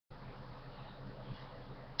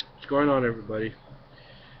going on, everybody?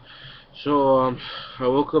 So, I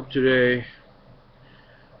woke up today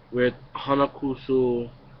with Hanakusu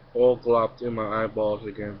all glopped in my eyeballs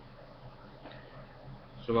again.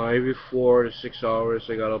 So now every 4 to 6 hours,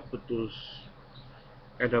 I gotta put those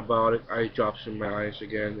antibiotic eye drops in my eyes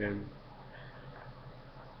again, and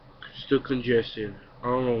still congested. I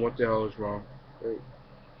don't know what the hell is wrong.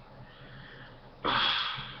 I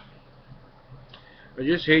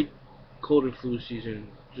just hate cold and flu season.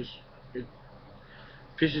 It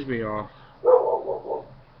pisses me off.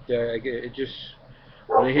 Yeah, it just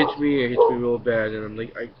when it hits me real bad, and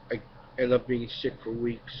I end up being sick for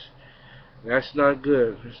weeks. And that's not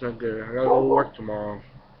good. That's not good. I gotta go to work tomorrow,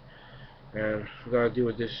 and I gotta deal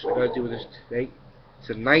with this. I gotta deal with this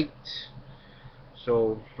tonight.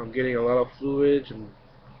 So I'm getting a lot of fluids and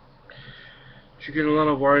drinking a lot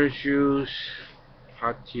of orange juice,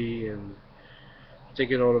 hot tea, and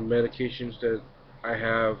taking all the medications that I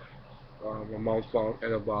have. My mom found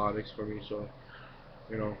antibiotics for me, so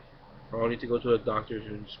you know I don't need to go to the doctors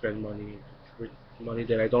and spend money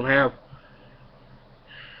that I don't have.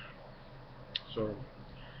 So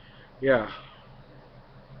yeah,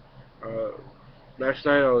 uh, last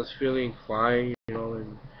night I was feeling fine,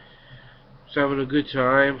 and just having a good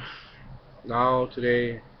time. Now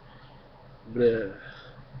today, bleh,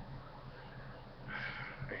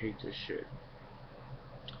 I hate this shit.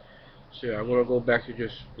 So yeah, I'm gonna go back to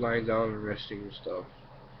just lying down and resting and stuff.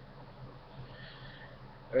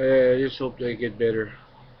 I just hope they get better,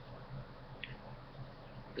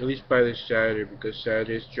 at least by this Saturday, because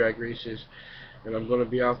Saturday's drag races, and I'm gonna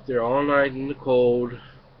be out there all night in the cold,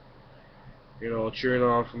 cheering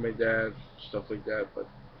on for my dad, stuff like that. But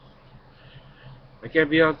I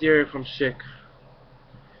can't be out there if I'm sick,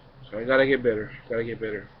 so I gotta get better. Gotta get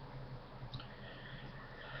better.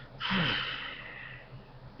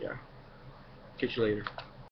 Yeah. Catch you later.